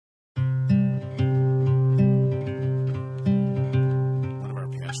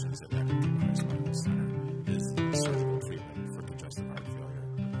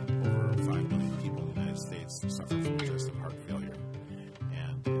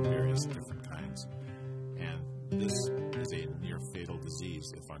6 different kinds. And this is a near-fatal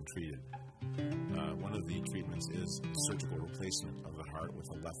disease if untreated. One of the treatments is surgical replacement of the heart with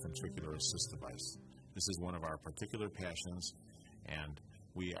a left ventricular assist device. This is one of our particular passions, and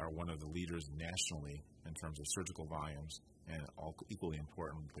we are one of the leaders nationally in terms of surgical volumes and equally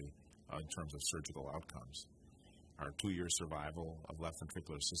importantly in terms of surgical outcomes. Our 2-year survival of left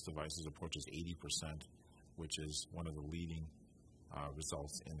ventricular assist devices approaches 80%, which is one of the leading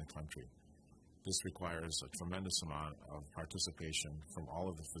results in the country. This requires a tremendous amount of participation from all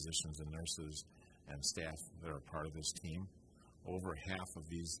of the physicians and nurses and staff that are part of this team. Over half of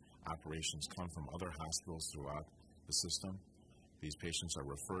these operations come from other hospitals throughout the system. These patients are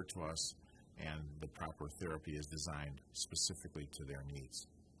referred to us, and the proper therapy is designed specifically to their needs.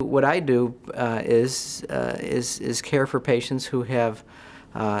 What I do is care for patients who have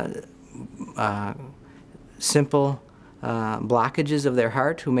simple blockages of their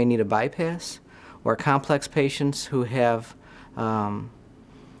heart who may need a bypass, or complex patients who have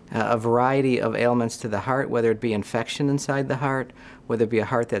a variety of ailments to the heart, whether it be infection inside the heart, whether it be a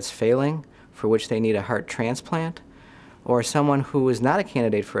heart that's failing for which they need a heart transplant, or someone who is not a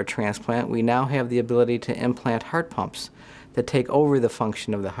candidate for a transplant. We now have the ability to implant heart pumps that take over the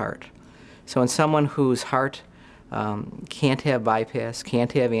function of the heart. So in someone whose heart can't have bypass,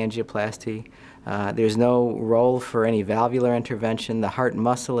 can't have angioplasty, there's no role for any valvular intervention, the heart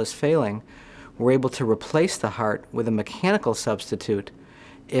muscle is failing, we're able to replace the heart with a mechanical substitute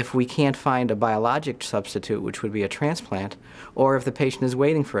if we can't find a biologic substitute, which would be a transplant, or if the patient is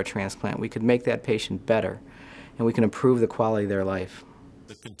waiting for a transplant. We could make that patient better, and we can improve the quality of their life.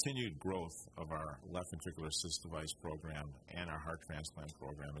 The continued growth of our left ventricular assist device program and our heart transplant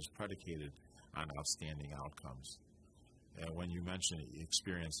program is predicated on outstanding outcomes. When you mention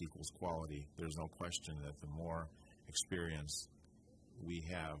experience equals quality, there's no question that the more experience we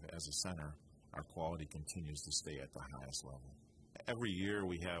have as a center, our quality continues to stay at the highest level. Every year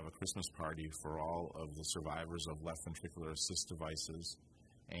we have a Christmas party for all of the survivors of left ventricular assist devices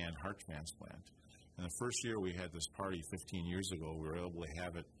and heart transplant. And the first year we had this party 15 years ago, we were able to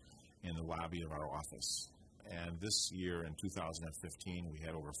have it in the lobby of our office. And this year in 2015, we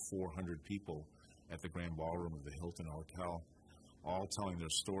had over 400 people at the Grand Ballroom of the Hilton Hotel, all telling their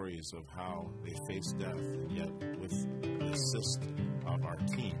stories of how they faced death, and yet with the assist of our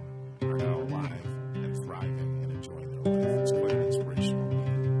team,